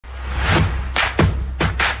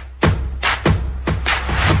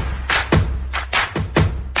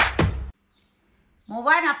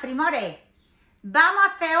Muy buenas, primores. Vamos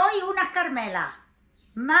a hacer hoy unas carmelas.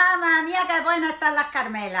 Mamma mía, qué buenas están las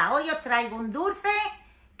carmelas. Hoy os traigo un dulce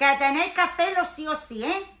que tenéis que hacerlo sí o sí,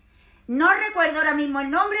 ¿eh? No recuerdo ahora mismo el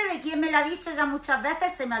nombre de quien me lo ha dicho ya muchas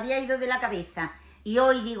veces, se me había ido de la cabeza. Y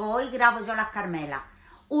hoy digo, hoy grabo yo las carmelas.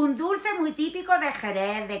 Un dulce muy típico de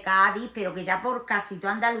Jerez, de Cádiz, pero que ya por casi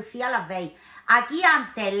toda Andalucía las veis. Aquí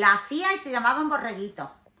antes las hacían y se llamaban borreguitos.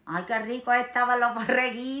 Ay, qué ricos estaban los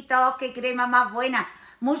borreguitos, qué crema más buena.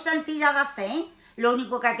 Muy sencilla de hacer, ¿eh? Lo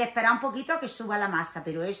único que hay que esperar un poquito a que suba la masa,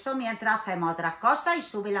 pero eso mientras hacemos otras cosas y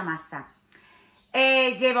sube la masa.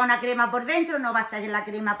 Lleva una crema por dentro, no va a ser la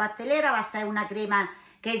crema pastelera, va a ser una crema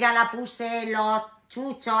que ya la puse en los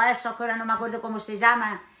chuchos esos, que ahora no me acuerdo cómo se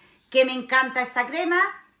llaman, que me encanta esa crema.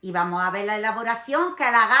 Y vamos a ver la elaboración, que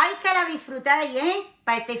la hagáis, que la disfrutéis, ¿eh?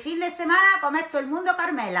 Para este fin de semana comer todo el mundo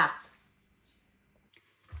Carmela.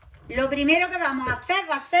 Lo primero que vamos a hacer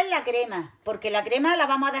va a ser la crema, porque la crema la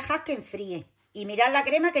vamos a dejar que enfríe. Y mirad la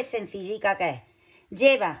crema que sencillica que es.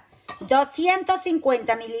 Lleva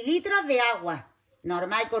 250 mililitros de agua,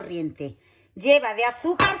 normal y corriente. Lleva de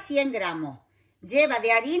azúcar 100 gramos. Lleva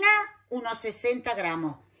de harina unos 60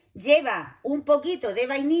 gramos. Lleva un poquito de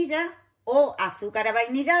vainilla o azúcar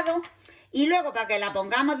avainillado. Y luego, para que la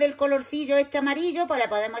pongamos del colorcillo este amarillo, pues le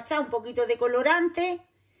podemos echar un poquito de colorante,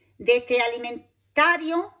 de este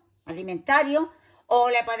alimentario, o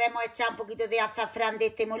le podemos echar un poquito de azafrán de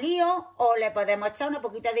este molido, o le podemos echar una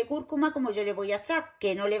poquita de cúrcuma, como yo le voy a echar,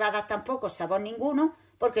 que no le va a dar tampoco sabor ninguno,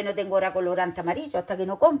 porque no tengo ahora colorante amarillo hasta que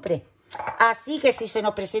no compre. Así que si se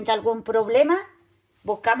nos presenta algún problema,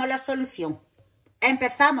 buscamos la solución.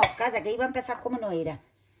 Empezamos, calla, que iba a empezar como no era.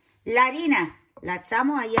 La harina la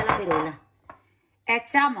echamos ahí a la perola.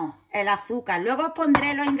 Echamos el azúcar. Luego os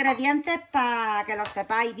pondré los ingredientes para que los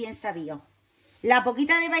sepáis bien sabidos. La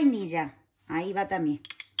poquita de vainilla. Ahí va también.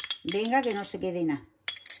 Venga, que no se quede nada.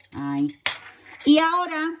 Ahí. Y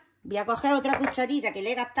ahora voy a coger otra cucharilla que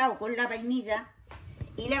le he gastado con la vainilla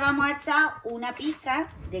y le vamos a echar una pizca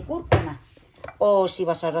de cúrcuma. O si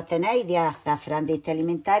vosotros tenéis de azafrán de este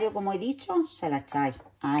alimentario, como he dicho, se la echáis.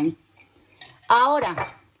 Ahí. Ahora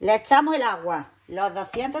le echamos el agua, los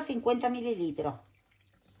 250 mililitros.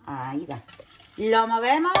 Ahí va. Lo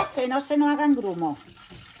movemos que no se nos hagan grumos.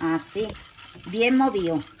 Así, bien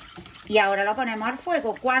movido. Y ahora lo ponemos al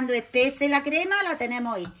fuego. Cuando espese la crema la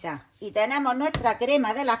tenemos hecha. Y tenemos nuestra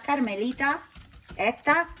crema de las carmelitas.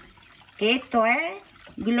 Esta, que esto es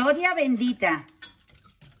gloria bendita.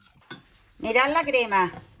 Mirad la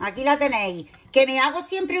crema. Aquí la tenéis. Que me hago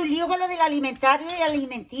siempre un lío con lo del alimentario y el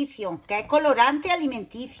alimenticio. Que es colorante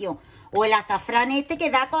alimenticio. O el azafrán este que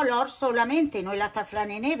da color solamente. No el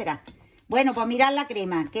azafrán en hebra. Bueno, pues mirad la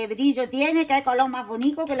crema, qué brillo tiene, qué color más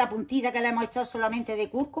bonito que la puntilla que le hemos echado solamente de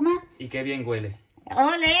cúrcuma. Y qué bien huele.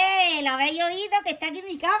 ¡Ole! ¿Lo habéis oído? Que está aquí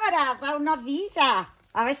mi cámara para unos días.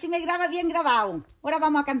 A ver si me graba bien grabado. Ahora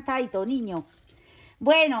vamos a cantar y todo, niños.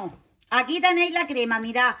 Bueno, aquí tenéis la crema,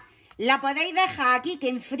 mirad. La podéis dejar aquí que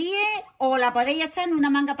enfríe o la podéis echar en una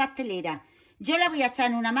manga pastelera. Yo la voy a echar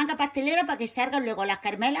en una manga pastelera para que salgan luego las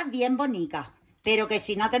carmelas bien bonitas. Pero que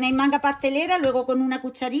si no tenéis manga pastelera, luego con una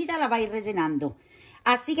cucharilla la vais rellenando.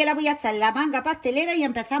 Así que la voy a echar en la manga pastelera y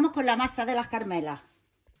empezamos con la masa de las carmelas.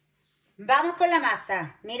 Vamos con la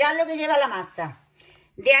masa. Mirad lo que lleva la masa.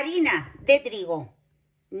 De harina, de trigo.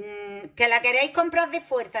 Que la queréis comprar de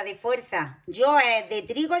fuerza, de fuerza. Yo de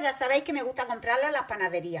trigo, ya sabéis que me gusta comprarla en las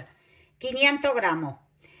panaderías. 500 gramos.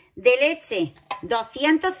 De leche,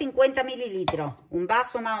 250 mililitros. Un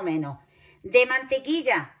vaso más o menos. De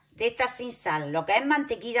mantequilla, de esta sin sal, lo que es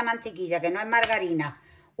mantequilla, que no es margarina,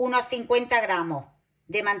 unos 50 gramos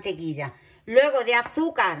de mantequilla. Luego de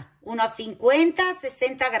azúcar, unos 50,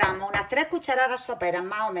 60 gramos, unas 3 cucharadas soperas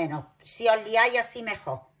más o menos. Si os liáis así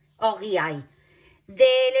mejor, os guiáis. De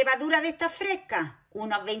levadura de esta fresca,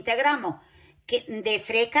 unos 20 gramos. De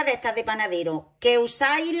fresca de estas de panadero. Que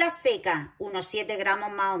usáis la seca, unos 7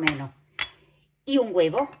 gramos más o menos. Y un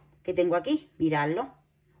huevo, que tengo aquí, miradlo.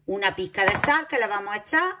 Una pizca de sal que la vamos a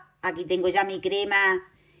echar. Aquí tengo ya mi crema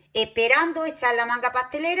esperando echar la manga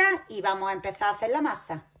pastelera y vamos a empezar a hacer la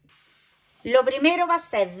masa. Lo primero va a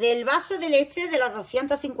ser del vaso de leche de los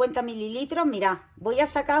 250 mililitros. Mirad, voy a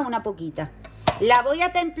sacar una poquita. La voy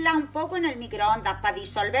a templar un poco en el microondas para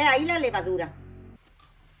disolver ahí la levadura.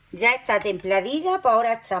 Ya está templadilla, pues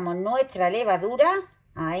ahora echamos nuestra levadura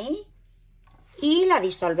ahí y la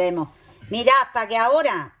disolvemos. Mirad, para que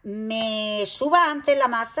ahora me suba antes la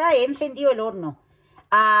masa, he encendido el horno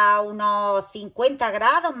a unos 50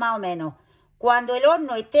 grados más o menos. Cuando el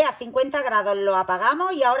horno esté a 50 grados lo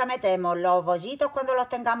apagamos y ahora metemos los bollitos cuando los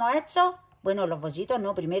tengamos hechos. Bueno, los bollitos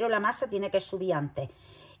no, primero la masa tiene que subir antes.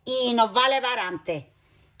 y nos va a elevar antes.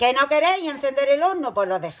 ¿Que no queréis encender el horno? Pues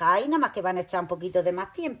lo dejáis, nada más que van a echar un poquito de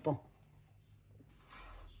más tiempo.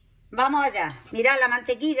 Vamos allá. Mirad, la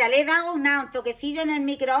mantequilla le he dado un toquecillo en el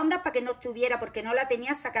microondas para que no estuviera, porque no la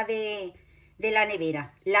tenía sacada de la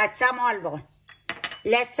nevera. La echamos al bol.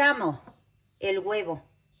 Le echamos el huevo.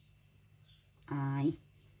 Ahí.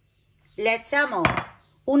 Le echamos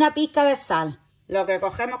una pizca de sal, lo que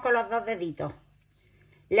cogemos con los dos deditos.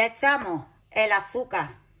 Le echamos el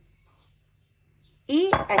azúcar. Y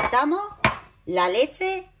echamos la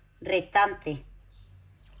leche restante.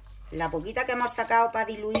 La poquita que hemos sacado para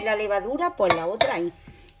diluir la levadura, pues la otra ahí.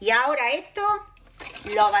 Y ahora esto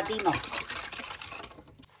lo batimos.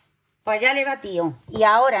 Pues ya le he batido. Y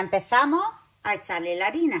ahora empezamos a echarle la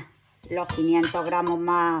harina. Los 500 gramos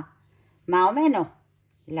más o menos.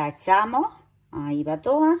 La echamos. Ahí va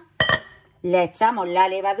toda. Le echamos la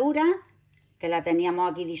levadura, que la teníamos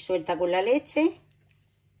aquí disuelta con la leche.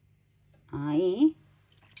 Ahí.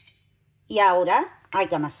 Y ahora hay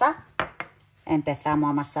que amasar. Empezamos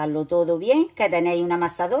a amasarlo todo bien. Que tenéis una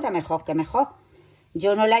amasadora, mejor que mejor.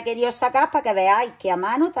 Yo no la he querido sacar para que veáis que a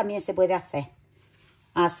mano también se puede hacer.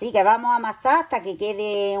 Así que vamos a amasar hasta que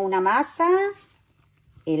quede una masa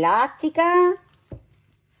elástica.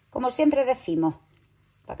 Como siempre decimos.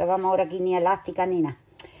 Para que vamos ahora aquí ni elástica ni nada.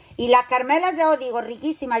 Y las carmelas, ya os digo,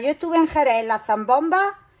 riquísimas. Yo estuve en Jerez, en las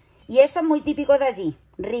zambombas, y eso es muy típico de allí.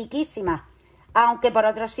 Riquísimas. Aunque por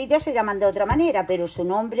otros sitios se llaman de otra manera, pero su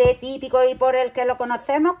nombre típico y por el que lo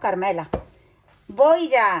conocemos, Carmelas. Voy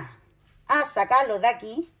ya a sacarlo de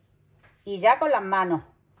aquí y ya con las manos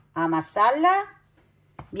a amasarla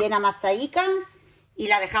bien amasadica y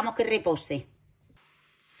la dejamos que repose.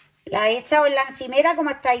 La he echado en la encimera, como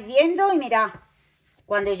estáis viendo, y mirad,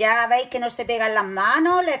 cuando ya veis que no se pegan las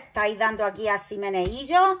manos, le estáis dando aquí así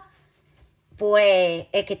meneillos, pues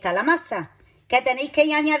es que está la masa. Que tenéis que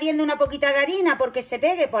ir añadiendo una poquita de harina porque se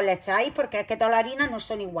pegue, pues le echáis, porque es que todas las harinas no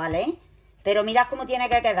son iguales, ¿eh? Pero mirad cómo tiene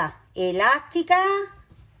que quedar. Elástica,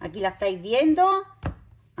 aquí la estáis viendo,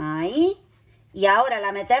 ahí. Y ahora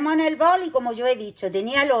la metemos en el bol y como yo he dicho,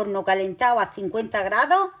 tenía el horno calentado a 50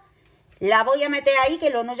 grados. La voy a meter ahí que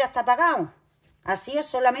el horno ya está apagado. Así es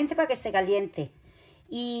solamente para que se caliente.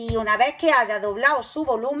 Y una vez que haya doblado su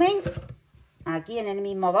volumen, aquí en el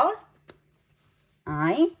mismo bol,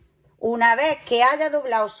 ahí. Una vez que haya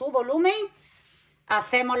doblado su volumen,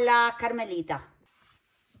 hacemos las carmelitas.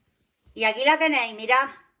 Y aquí la tenéis, mirad.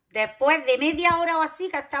 Después de media hora o así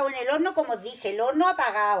que ha estado en el horno, como os dije, el horno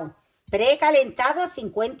apagado. Precalentado a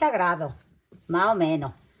 50 grados, más o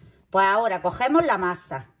menos. Pues ahora cogemos la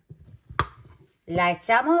masa. La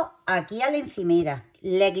echamos aquí a la encimera.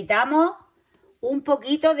 Le quitamos un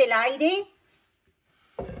poquito del aire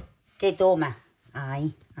que toma.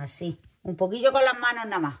 Ahí, así. Un poquillo con las manos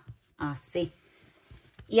nada más. Así.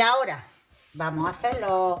 Y ahora vamos a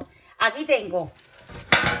hacerlo. Aquí tengo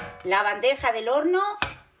la bandeja del horno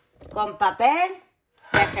con papel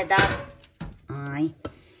vegetal. Ahí.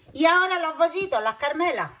 Y ahora los bollitos, las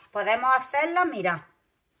carmelas. Podemos hacerlas, mirad,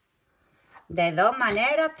 de 2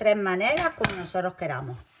 maneras, 3 maneras, como nosotros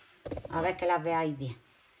queramos. A ver que las veáis bien.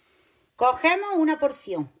 Cogemos una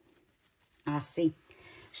porción. Así.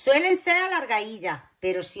 Suelen ser alargadillas,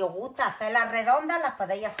 pero si os gusta hacerlas redondas, las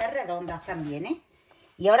podéis hacer redondas también, ¿eh?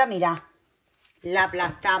 Y ahora mirad, la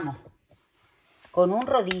aplastamos con un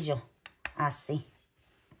rodillo, así.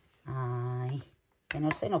 Ay, que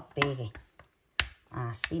no se nos pegue.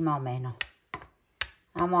 Así más o menos.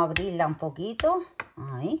 Vamos a abrirla un poquito,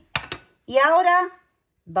 ahí. Y ahora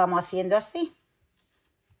vamos haciendo así.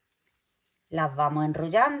 Las vamos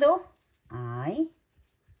enrollando, ahí,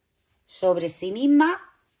 sobre sí mismas.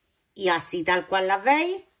 Y así tal cual las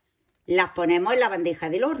veis, las ponemos en la bandeja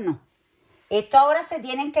del horno. Esto ahora se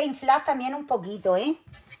tienen que inflar también un poquito, ¿eh?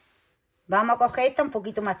 Vamos a coger esta un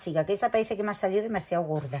poquito más chica, que esa parece que me ha salido demasiado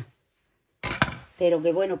gorda. Pero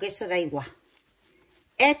que bueno, que eso da igual.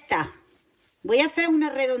 Esta, voy a hacer una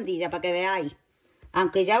redondilla para que veáis.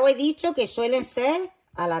 Aunque ya os he dicho que suelen ser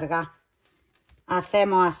alargadas.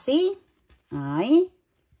 Hacemos así, ahí.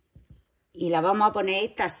 Y la vamos a poner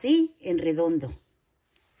esta así, en redondo.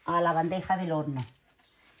 A la bandeja del horno.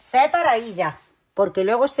 Separadillas, porque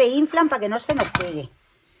luego se inflan para que no se nos pegue.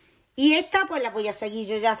 Y esta pues la voy a seguir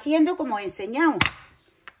yo ya haciendo como he enseñado.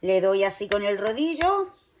 Le doy así con el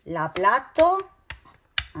rodillo, la aplasto,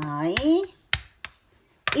 ahí,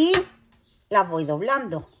 y las voy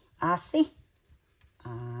doblando, así.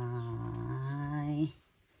 Ahí.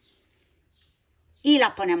 Y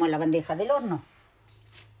las ponemos en la bandeja del horno.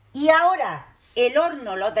 Y ahora el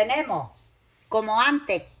horno lo tenemos como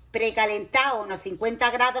antes, precalentado, unos 50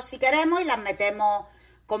 grados si queremos, y las metemos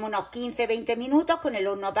como unos 15-20 minutos con el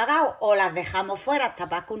horno apagado, o las dejamos fuera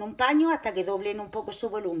tapadas con un paño hasta que doblen un poco su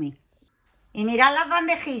volumen. Y mirad las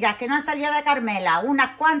bandejillas que no han salido de Carmelas,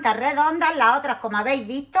 unas cuantas redondas, las otras como habéis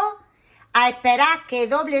visto, a esperar que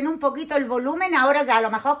doblen un poquito el volumen. Ahora ya a lo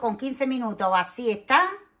mejor con 15 minutos o así están,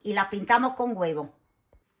 y las pintamos con huevo.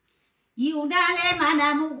 Y una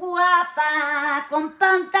alemana muy guapa, con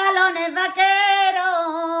pantalones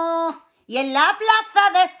vaqueros, y en la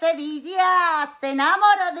plaza de Sevilla se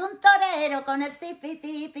enamoró de un torero con el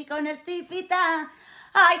tipi con el tipita.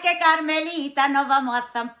 ¡Ay, qué Carmelita, nos vamos a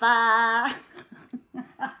zampar!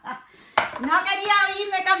 No quería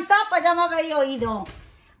oírme cantar, pues ya me habéis oído.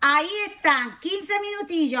 Ahí están, 15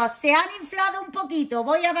 minutillos, se han inflado un poquito.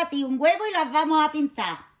 Voy a batir un huevo y las vamos a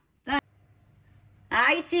pintar.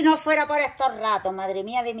 Ay, si no fuera por estos ratos, madre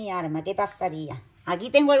mía de mi alma, ¿qué pasaría? Aquí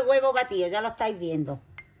tengo el huevo batido, ya lo estáis viendo.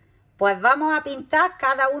 Pues vamos a pintar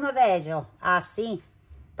cada uno de ellos, así,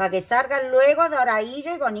 para que salgan luego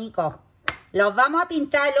doradillos y bonitos. Los vamos a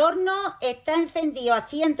pintar. El horno está encendido a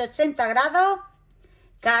 180 grados,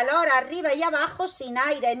 calor arriba y abajo, sin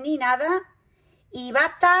aire ni nada. Y va a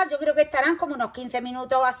estar, yo creo que estarán como unos 15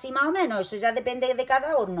 minutos así más o menos, eso ya depende de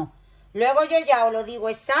cada horno. Luego yo ya os lo digo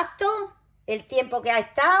exacto, el tiempo que ha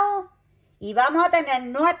estado, y vamos a tener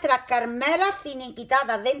nuestras carmelas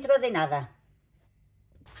finiquitadas dentro de nada.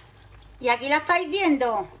 Y aquí la estáis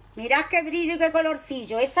viendo, mirad qué brillo y qué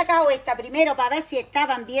colorcillo. He sacado esta primero para ver si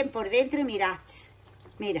estaban bien por dentro y mirad,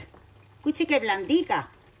 mira, escuche qué blandica.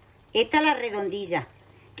 Esta es la redondilla.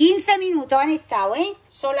 15 minutos han estado,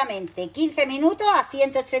 solamente 15 minutos a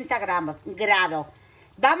 180 grados.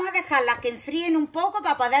 Vamos a dejarlas que enfríen un poco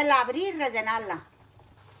para poderlas abrir y rellenarlas.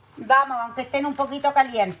 Vamos, aunque estén un poquito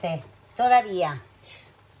calientes todavía.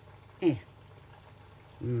 Mira.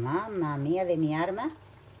 Mamma mía de mi alma.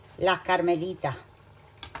 Las carmelitas.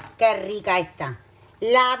 Qué rica está.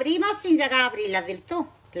 La abrimos sin llegar a abrirlas del todo.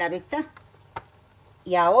 Claro está.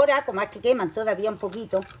 Y ahora, como es que queman todavía un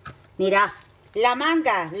poquito, mirad. La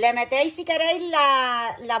manga, le metéis si queréis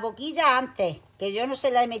la boquilla antes, que yo no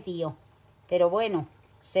se la he metido. Pero bueno,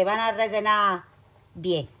 se van a rellenar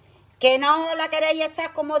bien. ¿Que no la queréis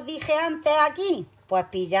echar como os dije antes aquí? Pues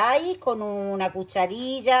pilláis con una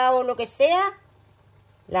cucharilla o lo que sea,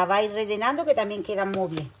 la vais rellenando, que también quedan muy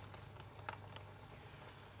bien.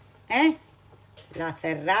 La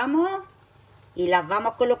cerramos y las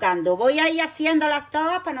vamos colocando. Voy a ir haciéndolas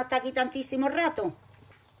todas para no estar aquí tantísimo rato.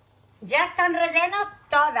 Ya están rellenos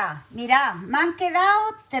todas. Mirad, me han quedado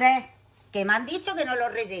 3, que me han dicho que no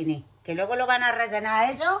los rellene, que luego lo van a rellenar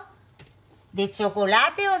ellos de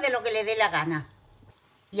chocolate o de lo que les dé la gana.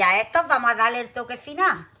 Y a estos vamos a darle el toque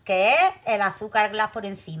final, que es el azúcar glass por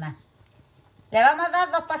encima. Le vamos a dar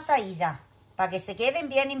 2 pasadillas para que se queden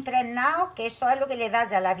bien impregnados, que eso es lo que le da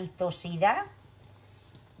ya la vistosidad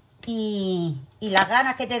y las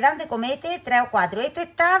ganas que te dan de comerte 3 o 4. Esto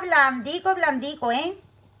está blandico, blandico,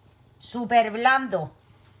 súper blando.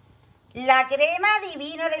 La crema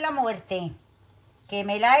divina de la muerte, que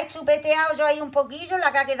me la he chupeteado yo ahí un poquillo,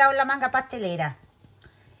 la que ha quedado en la manga pastelera.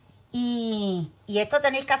 Y esto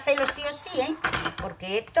tenéis que hacerlo sí o sí,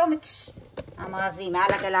 porque esto, vamos a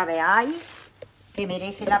arrimarla que la veáis, que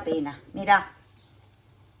merece la pena. Mirad,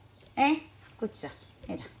 escucha,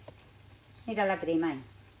 mira la crema ahí.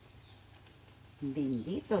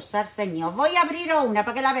 Bendito sea el Señor. Voy a abriros una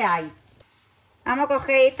para que la veáis. Vamos a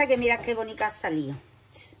coger esta, que mirad qué bonita ha salido.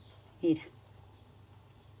 Mira.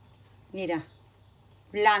 Mira.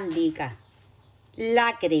 Blandica.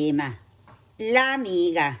 La crema. La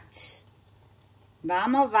miga.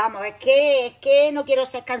 Vamos, vamos. Es que no quiero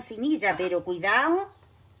ser cansinilla, pero cuidado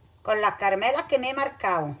con las carmelas que me he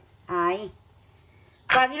marcado. Ahí.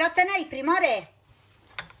 Pues aquí los tenéis, primores.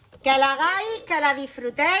 Que la hagáis, que la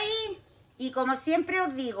disfrutéis. Y como siempre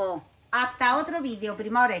os digo, hasta otro vídeo,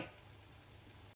 primores.